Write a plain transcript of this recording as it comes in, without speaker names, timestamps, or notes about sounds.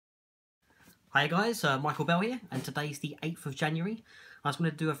Hi guys, Michael Bell here, and today's the 8th of January. I just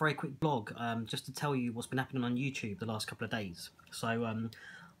wanted to do a very quick blog just to tell you what's been happening on YouTube the last couple of days. So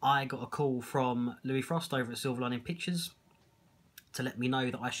I got a call from Louis Frost over at Silver Lining Pictures to let me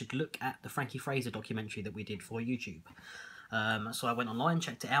know that I should look at the Frankie Fraser documentary that we did for YouTube. So I went online,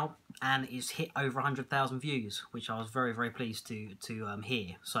 checked it out, and it's hit over 100,000 views, which I was very, very pleased to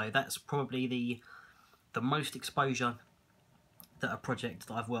hear. So that's probably the most exposure that a project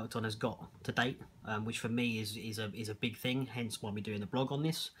that I've worked on has got to date, which for me is a big thing, hence why we're doing the blog on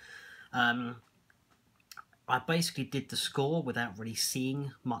this. I basically did the score without really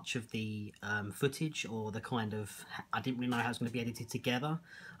seeing much of the footage, or the kind of, I didn't really know how it was going to be edited together.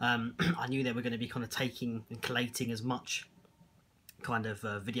 I knew they were going to be kind of taking and collating as much kind of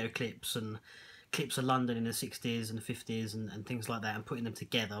video clips and clips of London in the 60s and the 50s and things like that, and putting them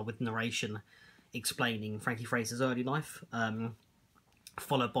together with narration explaining Frankie Fraser's early life,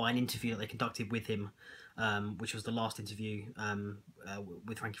 followed by an interview that they conducted with him, which was the last interview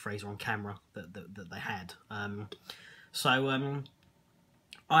with Frankie Fraser on camera that they had. I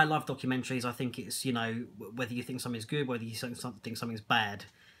love documentaries. I think it's, you know, whether you think something's good, whether you think something's bad,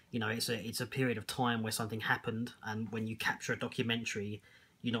 you know, it's a period of time where something happened, and when you capture a documentary,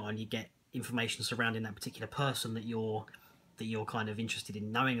 you not only get information surrounding that particular person that you're kind of interested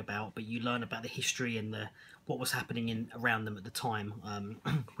in knowing about, but you learn about the history and what was happening around them at the time,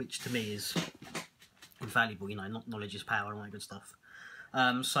 which to me is invaluable. You know, knowledge is power and all that good stuff.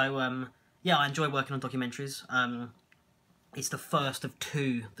 Yeah, I enjoy working on documentaries. It's the first of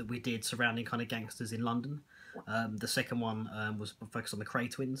two that we did surrounding kind of gangsters in London. The second one was focused on the Cray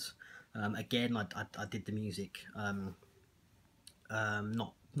twins. Again, I did the music,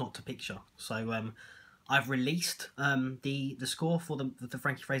 not to picture. So I've released the score for the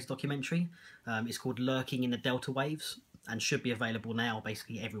Frankie Fraser documentary. It's called Lurking in the Delta Waves, and should be available now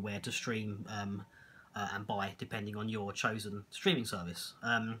basically everywhere to stream and buy, depending on your chosen streaming service.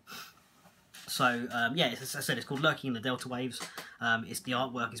 Yeah, as I said, it's called Lurking in the Delta Waves. The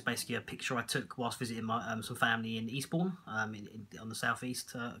artwork is basically a picture I took whilst visiting some family in Eastbourne, on the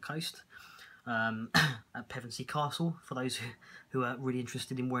southeast coast, at Pevensey Castle, for those who are really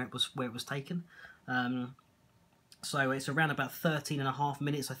interested in where it was taken. So it's around about 13.5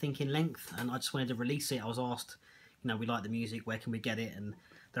 minutes, I think, in length, and I just wanted to release it. I was asked, you know, we like the music, where can we get it? And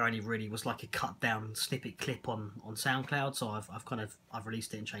there only really was like a cut down snippet clip on SoundCloud, so I've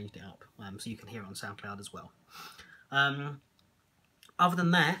released it and changed it up, so you can hear it on SoundCloud as well. Other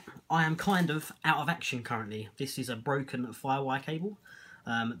than that, I am kind of out of action currently. This is a broken Firewire cable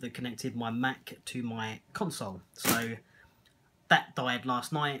that connected my Mac to my console, so that died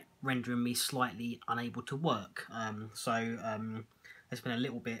last night, rendering me slightly unable to work. It's been a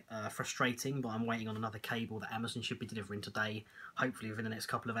little bit frustrating, but I'm waiting on another cable that Amazon should be delivering today, hopefully within the next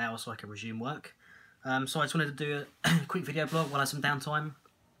couple of hours, so I can resume work. So I just wanted to do a quick video blog while I had some downtime.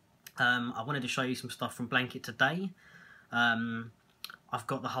 I wanted to show you some stuff from Blanket today. I've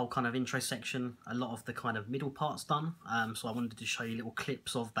got the whole kind of intro section, a lot of the kind of middle parts done, so I wanted to show you little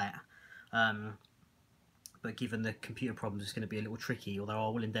clips of that. But given the computer problems, it's going to be a little tricky, although I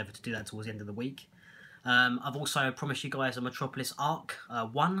will endeavour to do that towards the end of the week. I've also promised you guys a Metropolis Arc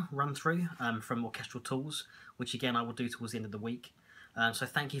 1 run-through from Orchestral Tools, which again I will do towards the end of the week. So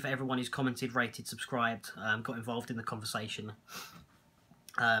thank you for everyone who's commented, rated, subscribed, got involved in the conversation.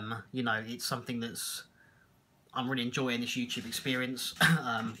 You know, it's something I'm really enjoying this YouTube experience.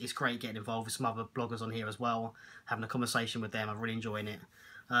 It's great getting involved with some other bloggers on here as well, having a conversation with them. I'm really enjoying it.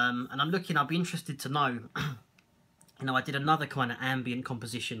 And I'll be interested to know, you know, I did another kind of ambient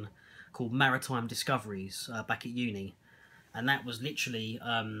composition called Maritime Discoveries back at uni, and that was literally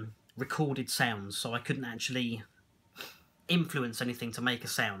recorded sounds, so I couldn't actually influence anything to make a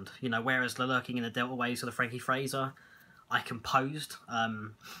sound, you know, whereas the Lurking in the Delta Waves or the Frankie Fraser, I composed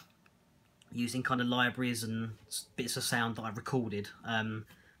using kind of libraries and bits of sound that I recorded.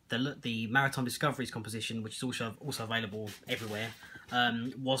 The Maritime Discoveries composition, which is also available everywhere,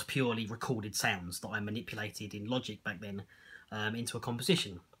 was purely recorded sounds that I manipulated in Logic back then into a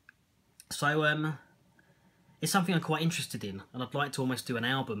composition. So it's something I'm quite interested in, and I'd like to almost do an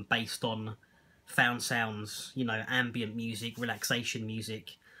album based on found sounds, you know, ambient music, relaxation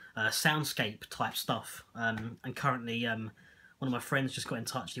music, soundscape type stuff. And currently one of my friends just got in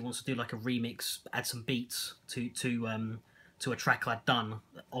touch. He wants to do like a remix, add some beats to a track I'd done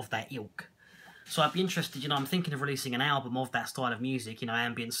of that ilk. So I'd be interested, you know, I'm thinking of releasing an album of that style of music, you know,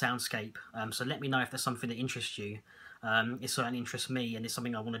 ambient soundscape. So let me know if there's something that interests you. It certainly interests me, and it's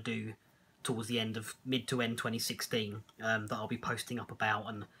something I want to do towards the end of mid to end 2016 that I'll be posting up about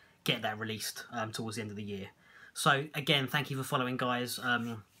and get that released towards the end of the year. So again, thank you for following, guys.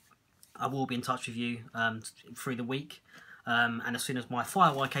 I will be in touch with you through the week, and as soon as my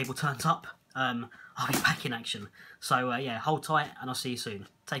firewire cable turns up, I'll be back in action. So yeah, hold tight, and I'll see you soon.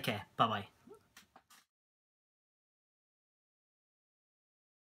 Take care. Bye bye.